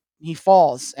 he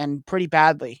falls, and pretty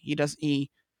badly.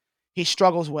 He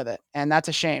struggles with it, and that's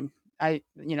a shame.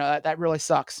 That really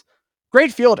sucks.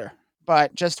 Great fielder,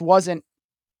 but just wasn't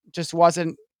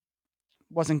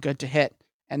good to hit,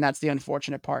 and that's the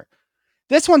unfortunate part.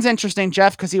 This one's interesting,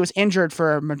 Jeff, because he was injured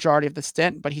for a majority of the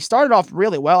stint, but he started off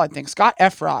really well, I think. Scott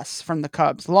Efros from the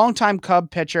Cubs, longtime Cub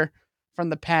pitcher from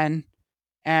the pen,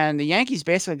 and the Yankees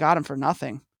basically got him for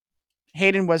nothing.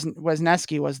 Hayden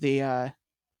Wesneski was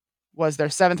their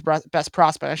seventh best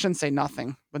prospect. I shouldn't say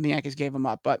nothing when the Yankees gave him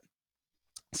up, but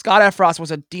Scott Efros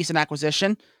was a decent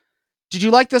acquisition. Did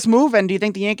you like this move, and do you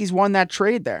think the Yankees won that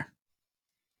trade there?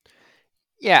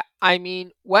 Yeah, I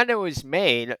mean, when it was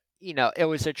made, it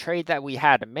was a trade that we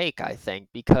had to make, I think,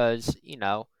 because,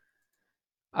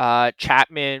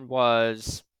 Chapman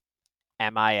was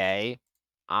MIA,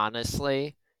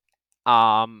 honestly.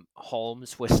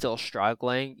 Holmes was still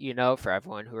struggling, for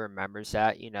everyone who remembers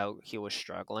that, he was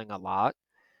struggling a lot.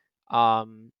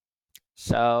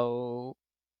 So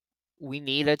we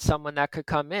needed someone that could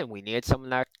come in. We needed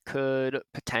someone that could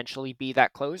potentially be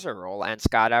that closer role, and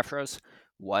Scott Efros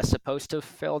was supposed to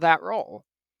fill that role.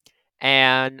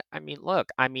 And I mean, look,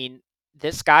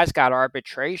 this guy's got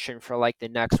arbitration for like the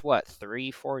next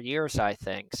 3-4 years, I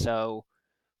think. So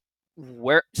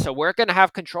we're gonna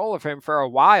have control of him for a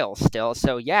while still.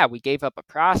 So yeah, we gave up a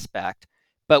prospect,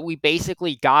 but we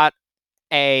basically got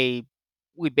a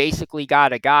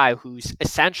guy who's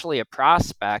essentially a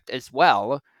prospect as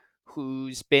well,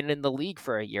 who's been in the league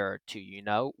for a year or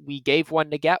two. We gave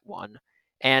one to get one,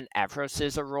 and Evros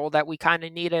is a role that we kind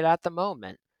of needed at the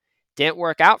moment. Didn't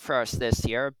work out for us this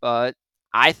year, but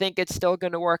I think it's still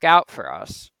going to work out for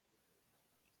us.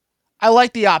 I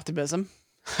like the optimism.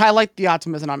 I like the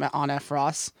optimism on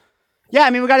Efros. Yeah, I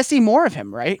mean we got to see more of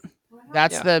him, right?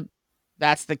 That's Yeah.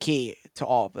 that's the key to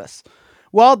all of this.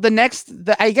 Well,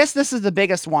 I guess this is the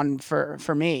biggest one for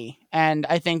me, and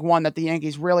I think one that the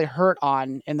Yankees really hurt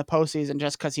on in the postseason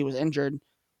just because he was injured.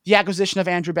 The acquisition of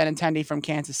Andrew Benintendi from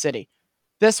Kansas City.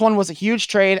 This one was a huge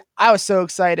trade. I was so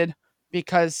excited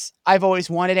because I've always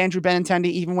wanted Andrew Benintendi,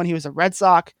 even when he was a Red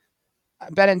Sox.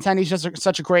 Benintendi's just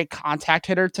such a great contact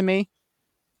hitter to me,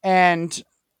 and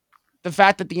the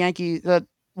fact that that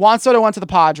Juan Soto went to the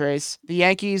Padres, the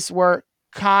Yankees were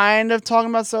kind of talking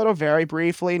about Soto very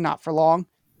briefly, not for long.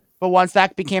 But once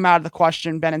that became out of the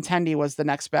question, Benintendi was the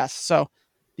next best. So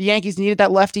the Yankees needed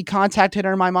that lefty contact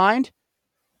hitter in my mind.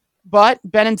 But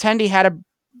Benintendi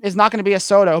is not going to be a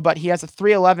Soto, but he has a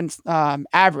 3.11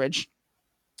 average.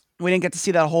 We didn't get to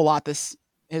see that a whole lot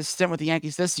his stint with the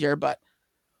Yankees this year, but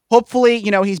hopefully,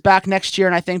 he's back next year,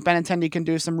 and I think Benintendi can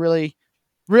do some really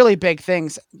really big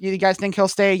things. You guys think he'll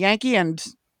stay a Yankee and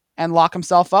lock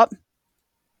himself up?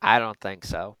 I don't think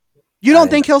so. You I don't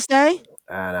think think he'll stay?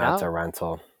 it's a No.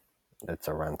 rental. It's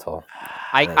a rental.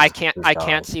 I I think I he's, can't he's I gone.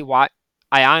 can't see why.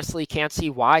 I honestly can't see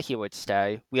why he would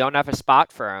stay. We don't have a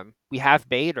spot for him. We have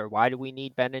Bader. Why do we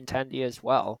need Benintendi as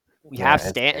well? We Yeah, have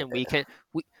Stanton. We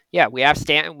have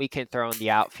Stanton we can throw in the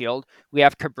outfield. We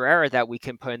have Cabrera that we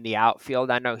can put in the outfield.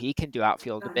 I know he can do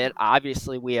outfield a bit.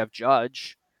 Obviously, we have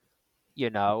Judge,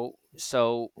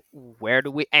 So where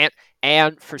do we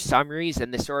and for some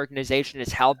reason this organization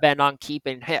is hell bent on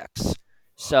keeping Hicks.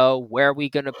 So where are we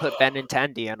going to put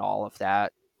Benintendi and all of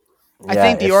that? I yeah.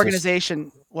 think the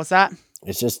organization. What's that?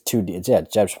 It's just too deep. Yeah,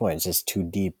 Jeff's point. It's just too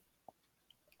deep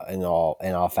in all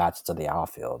facets of the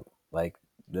outfield. Like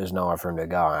there's nowhere for him to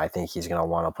go, and I think he's gonna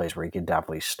want a place where he could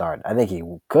definitely start. I think he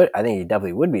could. I think he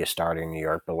definitely would be a starter in New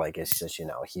York, but like it's just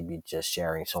he'd be just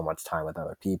sharing so much time with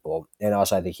other people, and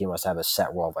also I think he must have a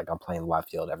set role of like I'm playing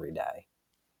left field every day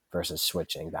versus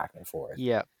switching back and forth.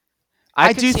 Yeah. I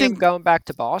I could do see him think. going back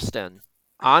to Boston.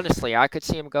 Honestly, I could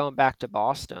see him going back to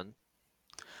Boston.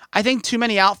 I think too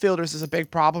many outfielders is a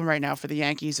big problem right now for the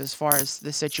Yankees as far as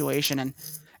the situation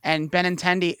and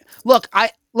Benintendi. Look.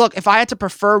 If I had to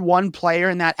prefer one player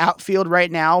in that outfield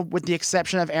right now, with the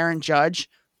exception of Aaron Judge,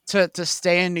 to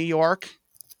stay in New York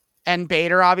and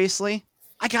Bader, obviously,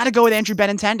 I got to go with Andrew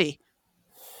Benintendi.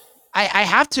 I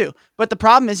have to. But the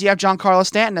problem is you have Giancarlo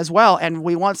Stanton as well, and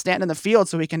we want Stanton in the field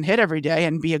so he can hit every day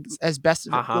and be as best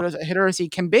Uh huh. good as a hitter as he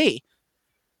can be.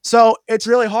 So it's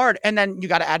really hard. And then you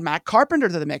got to add Matt Carpenter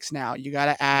to the mix now. You got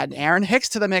to add Aaron Hicks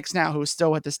to the mix now, who's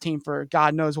still with this team for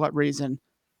God knows what reason.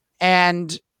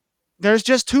 And there's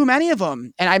just too many of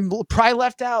them. And I probably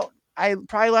left out.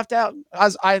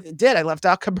 As I did. I left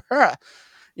out Cabrera.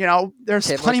 There's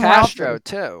Tim plenty more Castro outfielders.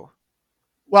 too.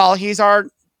 Well, he's our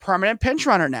permanent pinch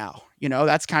runner now.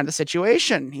 That's kind of the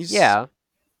situation. Yeah.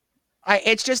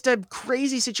 It's just a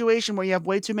crazy situation where you have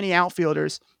way too many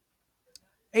outfielders.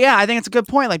 Yeah, I think it's a good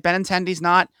point. Like Benintendi's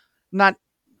not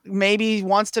maybe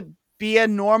wants to be a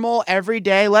normal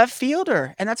everyday left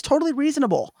fielder, and that's totally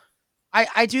reasonable.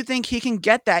 I do think he can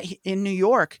get that in New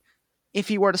York if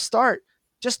he were to start.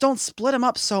 Just don't split him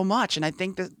up so much. And I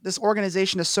think that this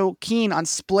organization is so keen on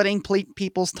splitting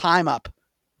people's time up.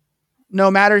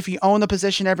 No matter if you own the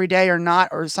position every day or not,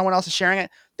 or someone else is sharing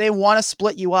it, they want to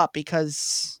split you up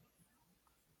because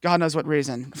God knows what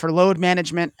reason, for load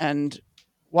management and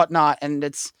whatnot. And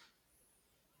it's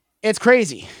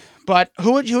crazy. But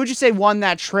who would you say won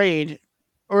that trade,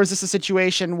 or is this a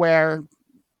situation where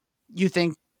you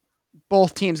think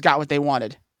both teams got what they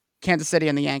wanted, Kansas City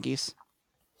and the Yankees?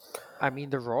 I mean,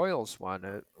 the Royals won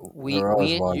it. The We Royals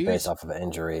didn't won based use off of an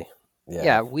injury. Yeah,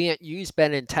 Yeah, we didn't use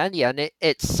Benintendi, and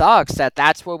it sucks that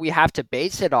that's what we have to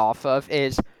base it off of.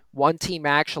 Is one team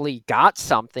actually got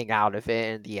something out of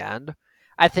it in the end?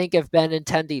 I think if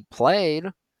Benintendi played,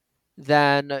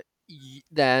 then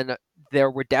then there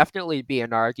would definitely be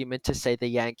an argument to say the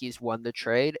Yankees won the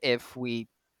trade if we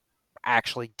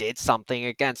actually did something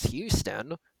against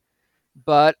Houston.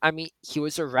 But I mean, he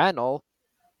was a rental.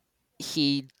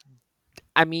 He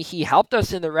he helped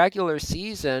us in the regular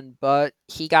season, but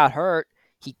he got hurt.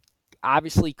 He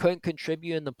obviously couldn't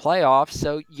contribute in the playoffs,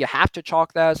 so you have to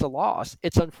chalk that as a loss.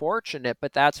 It's unfortunate,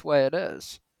 but that's what it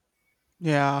is.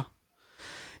 Yeah.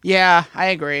 Yeah, I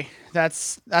agree.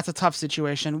 That's a tough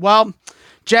situation. Well,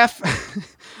 Jeff,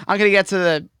 I'm gonna get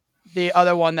to the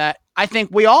other one that I think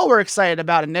we all were excited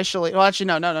about initially. Well, actually,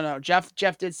 no. Jeff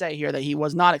did say here that he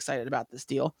was not excited about this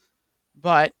deal,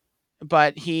 but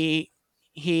he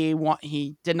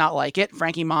did not like it.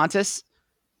 Frankie Montas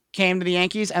came to the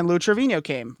Yankees, and Lou Trevino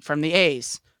came from the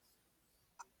A's.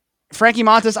 Frankie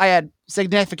Montas, I had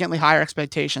significantly higher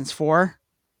expectations for.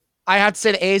 I have to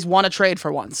say the A's won a trade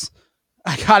for once.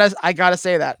 I gotta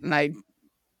say that. And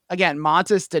again,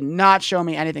 Montas did not show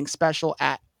me anything special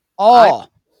at I all.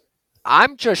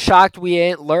 I'm just shocked we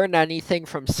didn't learn anything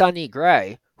from Sonny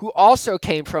Gray, who also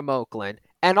came from Oakland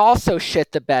and also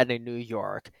shit the bed in New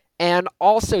York and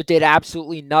also did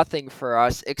absolutely nothing for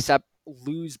us except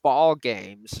lose ball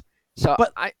games. So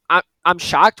But I'm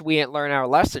shocked we didn't learn our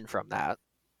lesson from that.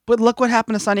 look what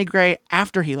happened to Sonny Gray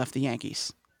after he left the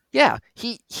Yankees. Yeah,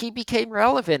 he became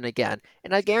relevant again,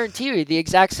 and I guarantee you the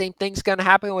exact same thing's going to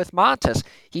happen with Montes.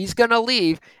 He's going to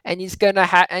leave, and he's going to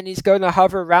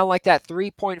hover around like that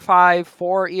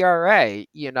 3.54 ERA.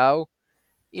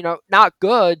 Not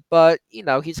good, but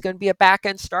he's going to be a back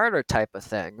end starter type of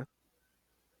thing.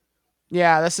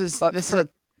 Yeah, But this is a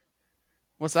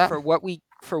what's that? for what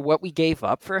we gave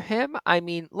up for him, I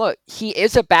mean, look, he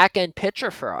is a back end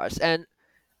pitcher for us, and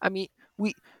I mean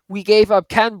we We gave up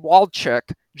Ken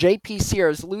Walchuk, J.P.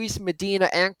 Sears, Luis Medina,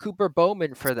 and Cooper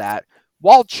Bowman for that.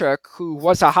 Walchuk, who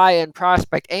was a high-end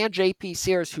prospect, and J.P.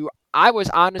 Sears, who I was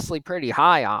honestly pretty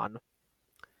high on. You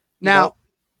know, Now,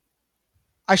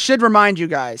 I should remind you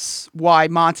guys why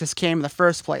Montas came in the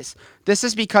first place. This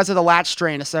is because of the lat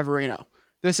strain of Severino.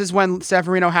 This is when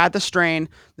Severino had the strain.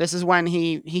 This is when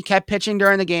he kept pitching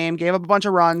during the game, gave up a bunch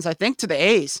of runs, I think to the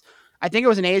A's. I think it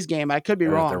was an A's game. I could be It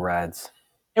was the wrong. Reds.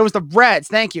 It was the Reds.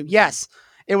 Thank you. Yes.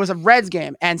 It was a Reds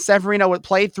game. And Severino would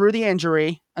play through the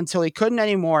injury until he couldn't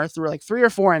anymore through like 3 or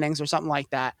 4 innings or something like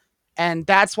that. And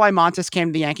that's why Montas came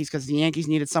to the Yankees, because the Yankees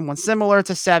needed someone similar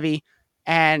to Sevy.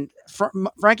 And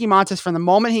Frankie Montas, from the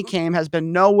moment he came, has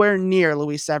been nowhere near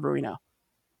Luis Severino,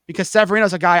 because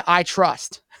Severino's a guy I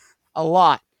trust a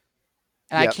lot.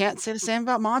 And Yep. I can't say the same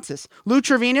about Montas. Lou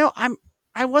Trevino,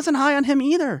 I wasn't high on him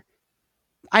either.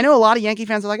 I know a lot of Yankee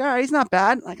fans are like, all right, he's not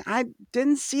bad. Like, I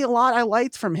didn't see a lot I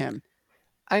liked from him.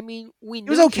 I mean, we It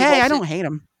knew was okay. I don't hate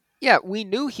him. Yeah, we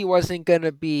knew he wasn't going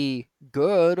to be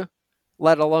good,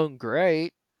 let alone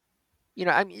great. You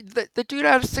know, I mean, the dude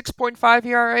had a 6.5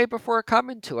 ERA before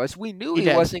coming to us. We knew He he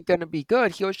did. wasn't going to be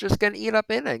good. He was just going to eat up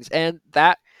innings, and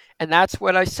that's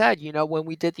what I said. You know, when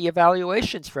we did the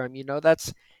evaluations for him, you know,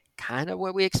 that's kind of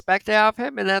what we expected out of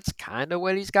him, and that's kind of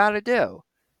what he's got to do.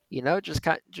 You know, just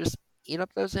eat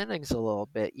up those innings a little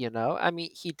bit. You know, I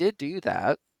mean, he did do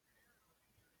that,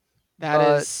 That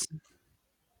but is,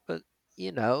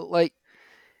 you know, like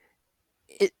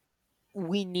it.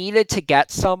 We needed to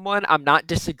get someone. I'm not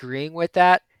disagreeing with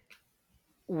that.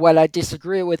 What I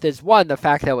disagree with is, one, the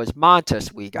fact that it was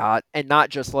Montas we got, and not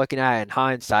just looking at it in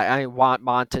hindsight. I didn't want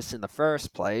Montas in the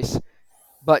first place.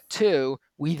 But two,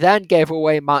 we then gave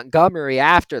away Montgomery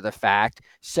after the fact,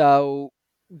 so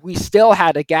we still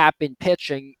had a gap in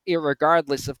pitching,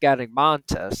 irregardless of getting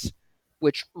Montas,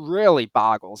 which really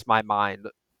boggles my mind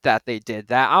that they did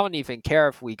that. I don't even care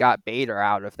if we got Bader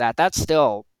out of that. That's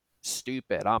still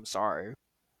stupid. I'm sorry.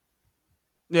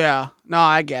 yeah. No,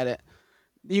 I get it.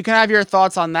 You can have your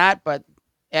thoughts on that, but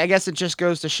I guess it just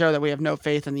goes to show that we have no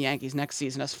faith in the Yankees next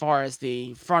season as far as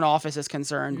the front office is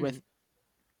concerned with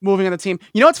moving on the team.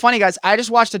 You know what's funny, guys? I just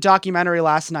watched a documentary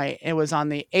last night. It was on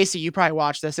the AC. You probably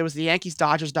watched this. It was the Yankees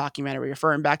Dodgers documentary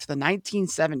referring back to the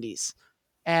 1970s.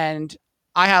 And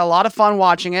I had a lot of fun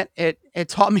watching it. It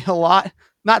taught me a lot.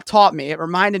 Not taught me, it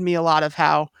reminded me a lot of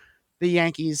how the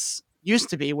Yankees used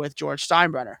to be with George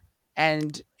Steinbrenner,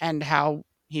 and how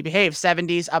he behaved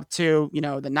 70s up to, the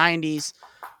 90s,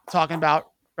 talking about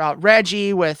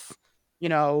Reggie with,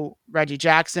 Reggie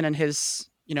Jackson and his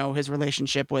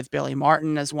relationship with Billy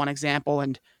Martin as one example.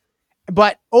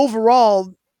 But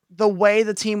overall, the way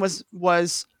the team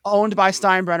was owned by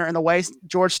Steinbrenner and the way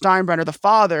George Steinbrenner, the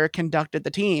father, conducted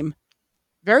the team,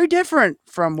 very different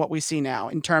from what we see now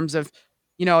in terms of,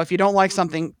 if you don't like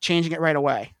something, changing it right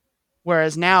away.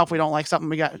 Whereas now, if we don't like something,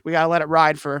 we got to let it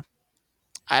ride for,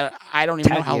 I don't even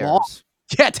know 10 how long. years.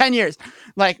 Yeah, 10 years.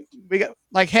 Like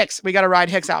Hicks, we got to ride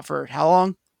Hicks out for how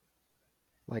long?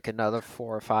 Like another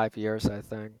 4 or 5 years, I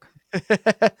think.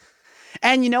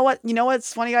 And you know what? You know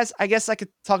what's funny, guys? I guess I could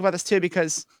talk about this too,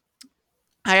 because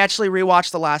I actually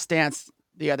rewatched The Last Dance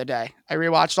the other day. I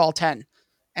rewatched all 10.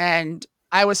 And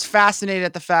I was fascinated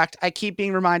at the fact, I keep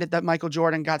being reminded that Michael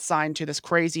Jordan got signed to this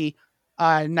crazy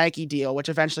Nike deal, which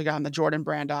eventually got him the Jordan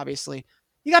brand, obviously.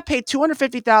 He got paid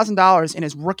 $250,000 in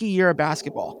his rookie year of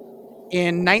basketball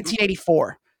in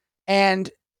 1984.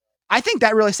 And I think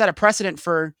that really set a precedent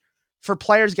for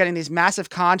players getting these massive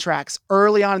contracts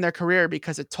early on in their career,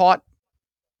 because it taught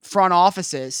front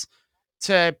offices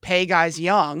to pay guys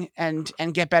young and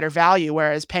get better value,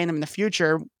 whereas paying them in the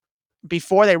future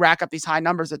before they rack up these high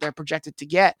numbers that they're projected to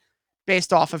get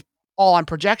based off of all on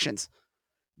projections.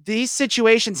 These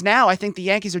situations now, I think the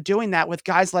Yankees are doing that with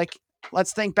guys like,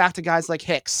 let's think back to guys like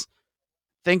Hicks.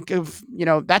 Think of,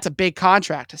 that's a big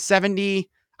contract. 70,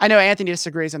 I know Anthony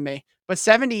disagrees with me, but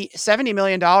 $70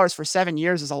 million for 7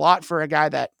 years is a lot for a guy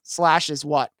that slashes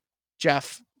what,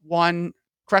 Jeff?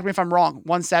 Correct me if I'm wrong,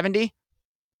 170?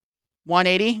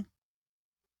 180?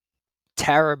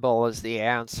 Terrible is the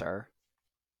answer.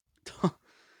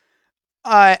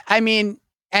 I mean,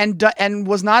 and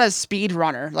was not a speed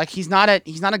runner. Like, he's not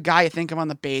a guy you think of on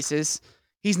the bases.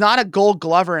 He's not a Gold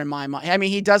Glover in my mind. I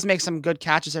mean, he does make some good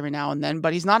catches every now and then,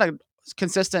 but he's not a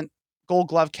consistent Gold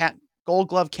Glove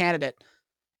candidate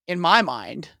in my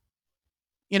mind.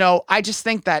 I just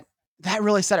think that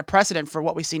really set a precedent for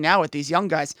what we see now with these young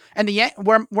guys. And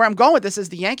where I'm going with this is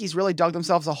the Yankees really dug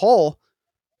themselves a hole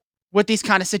with these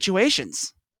kind of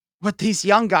situations, with these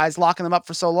young guys locking them up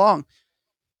for so long.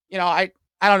 I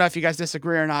don't know if you guys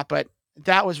disagree or not, but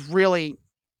that was really,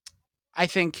 I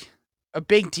think, a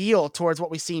big deal towards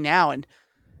what we see now, and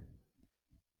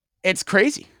it's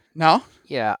crazy. No?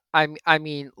 Yeah, I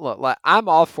mean, look, like, I'm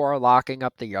all for locking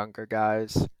up the younger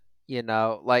guys. You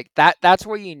know, like that's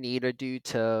what you need to do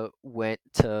to win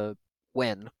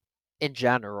in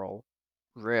general,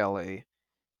 really.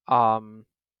 Um,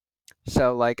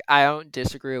 so like I don't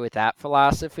disagree with that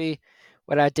philosophy.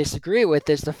 What I disagree with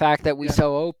is the fact that we Yeah.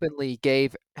 so openly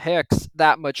gave Hicks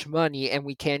that much money and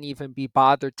we can't even be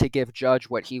bothered to give Judge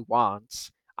what he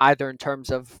wants, either in terms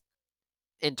of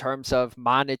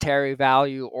monetary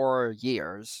value or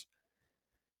years.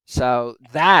 So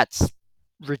that's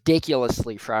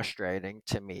ridiculously frustrating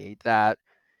to me that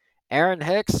Aaron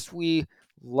Hicks, we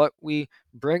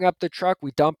bring up the truck,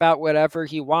 we dump out whatever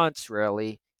he wants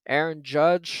really. Aaron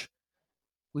Judge,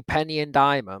 we penny and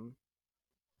dime him.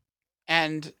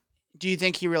 And do you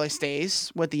think he really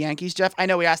stays with the Yankees, Jeff? I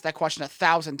know we asked that question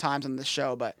 1,000 times on the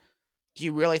show, but do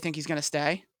you really think he's going to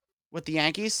stay with the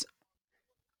Yankees?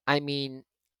 I mean,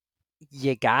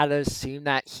 you gotta assume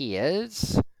that he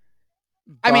is.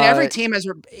 I mean, every But team has,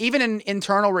 even in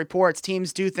internal reports,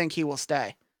 teams do think he will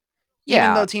stay. Even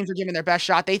yeah, though teams are giving their best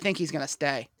shot, they think he's going to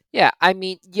stay. yeah. I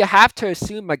mean, you have to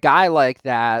assume a guy like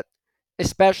that,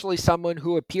 especially someone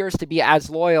who appears to be as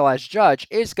loyal as Judge,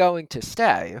 is going to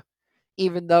stay.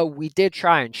 Even though we did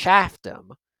try and shaft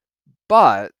him.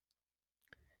 But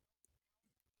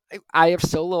I have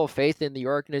so little faith in the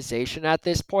organization at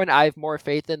this point. I have more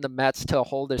faith in the Mets to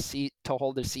hold a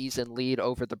season lead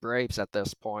over the Braves at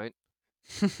this point.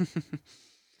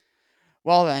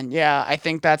 Well then, yeah, I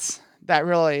think that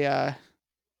really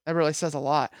says a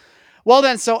lot. Well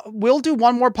then, so we'll do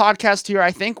one more podcast here,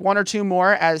 I think, one or two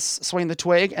more as Swing the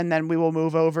Twig, and then we will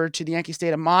move over to the Yankee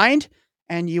State of Mind,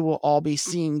 and you will all be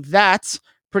seeing that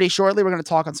pretty shortly. We're going to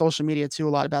talk on social media too a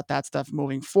lot about that stuff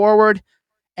moving forward.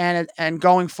 And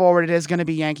going forward, it is going to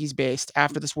be Yankees based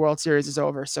after this World Series is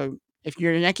over. So if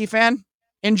you're a Yankee fan,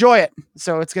 enjoy it.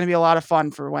 So it's going to be a lot of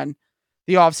fun for when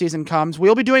the off season comes.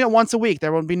 We'll be doing it once a week.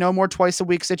 There will be no more twice a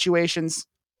week situations,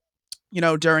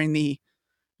 during the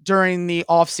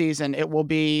off season. It will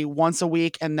be once a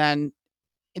week, and then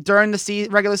during the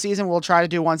regular season, we'll try to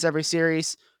do once every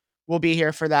series. We'll be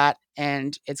here for that,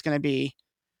 and it's going to be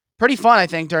pretty fun, I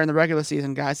think, during the regular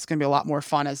season, guys. It's going to be a lot more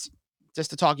fun as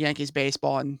just to talk Yankees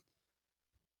baseball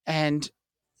and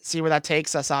see where that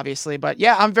takes us, obviously. But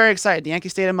yeah, I'm very excited. The Yankee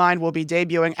State of Mind will be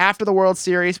debuting after the World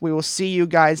Series. We will see you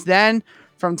guys then.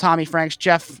 From Tommy Franks,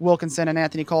 Jeff Wilkinson, and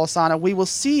Anthony Colasano, we will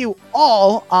see you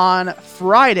all on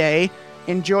Friday.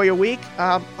 Enjoy your week.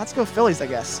 Let's go Phillies, I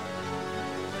guess.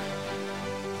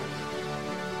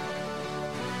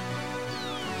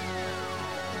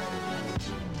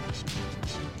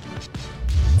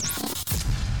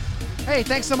 Hey,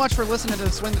 thanks so much for listening to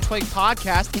the Swing the Twig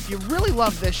podcast. If you really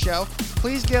love this show,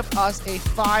 please give us a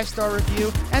 5-star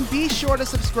review and be sure to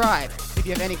subscribe. If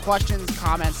you have any questions,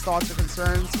 comments, thoughts, or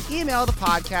concerns, email the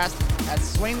podcast at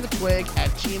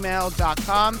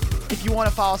swingthetwig@gmail.com. If you want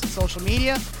to follow us on social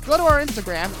media, go to our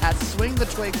Instagram at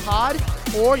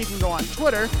swingthetwigpod, or you can go on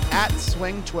Twitter at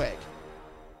swingtwig.